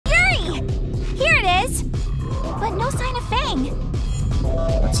thing!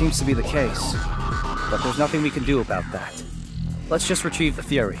 That seems to be the case. But there's nothing we can do about that. Let's just retrieve the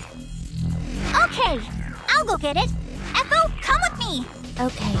Fury. Okay, I'll go get it. Echo, come with me!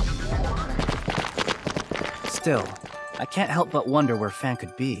 Okay. Still, I can't help but wonder where Fang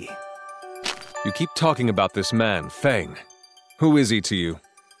could be. You keep talking about this man, Fang. Who is he to you?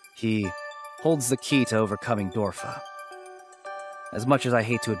 He holds the key to overcoming Dorfa. As much as I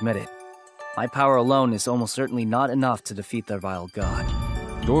hate to admit it, my power alone is almost certainly not enough to defeat their vile god.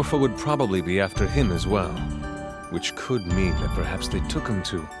 Dorfa would probably be after him as well, which could mean that perhaps they took him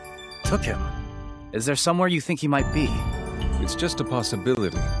to... Took him? Is there somewhere you think he might be? It's just a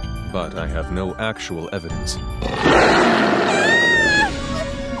possibility, but I have no actual evidence.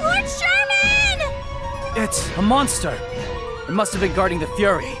 Lord Sherman! It's a monster! It must have been guarding the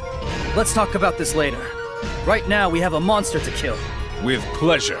Fury. Let's talk about this later. Right now, we have a monster to kill. With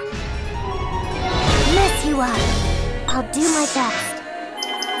pleasure. Mess you up. I'll do my best.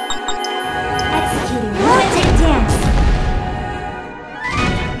 Executing lunatic dance.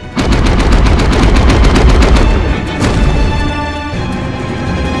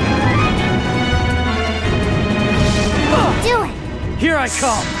 Do it! Here I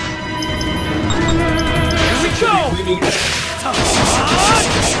come! Here we go!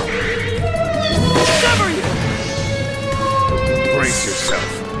 Sever you! Brace yourself.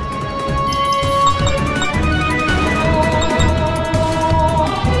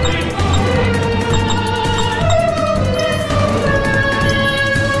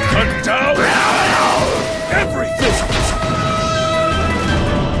 Cut down everything!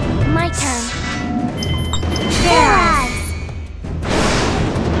 My turn. Their eyes!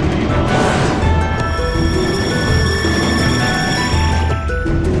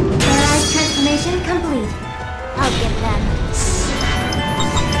 Their eyes transformation complete. I'll get them.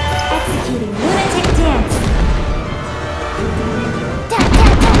 Executing lunatic dance. Da, da,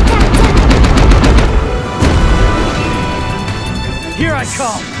 da, da, da. Here I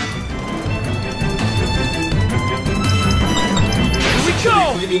come! Here we go!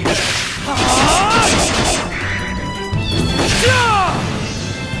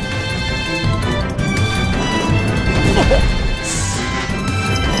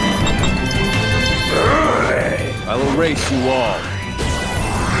 I'll erase you all.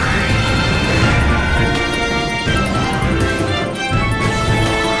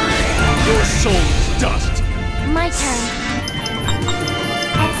 Your soul is dust. My turn.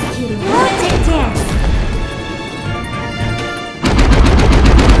 Executing lunatic dance.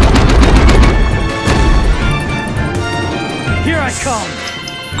 Here I come!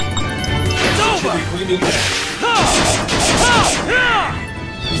 It's over!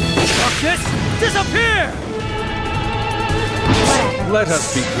 Darkness, disappear! Whatever. Let us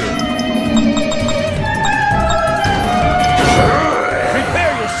begin.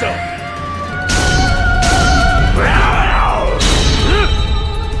 Prepare yourself!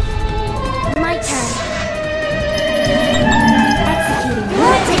 My turn. Executing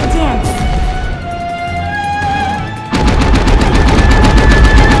lunatic dance.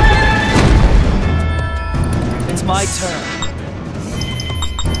 It's my turn.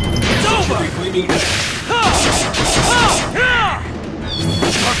 It's over!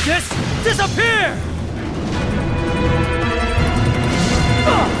 Darkness, disappear!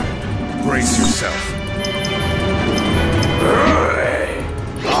 Brace yourself.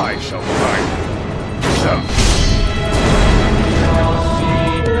 I shall guide you.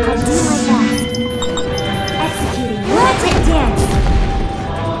 I'll do my best. Executing lunatic dance.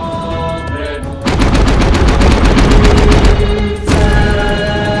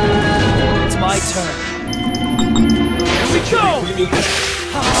 It's my turn. Here we go!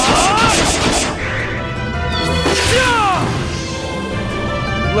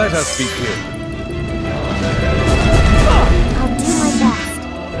 Let us begin. I'll do my best.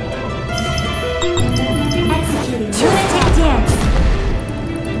 Executing lunatic dance.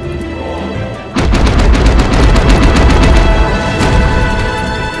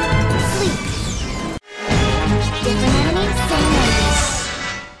 Sleep. Different enemies, same enemies.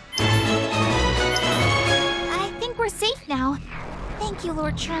 I think we're safe now. Thank you,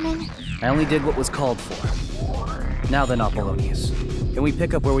 Lord Sherman. I only did what was called for. Now then, Apollonius, can we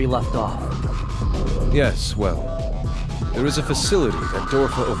pick up where we left off? Yes, well, there is a facility that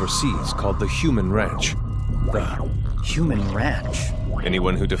Dorfa oversees called the Human Ranch. The Human Ranch?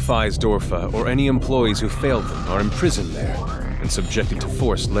 Anyone who defies Dorfa or any employees who failed them are imprisoned there and subjected to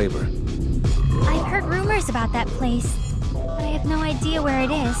forced labor. I've heard rumors about that place, but I have no idea where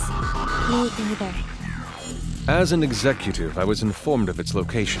it is. Me either. As an executive, I was informed of its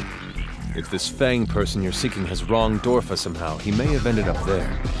location. If this Fang person you're seeking has wronged Dorfa somehow, he may have ended up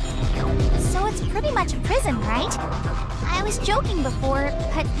there. So it's pretty much a prison, right? I was joking before,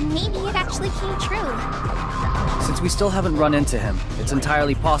 but maybe it actually came true. Since we still haven't run into him, it's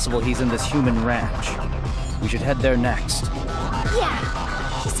entirely possible he's in this human ranch. We should head there next.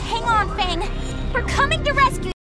 Yeah. Just hang on, Fang. We're coming to rescue you.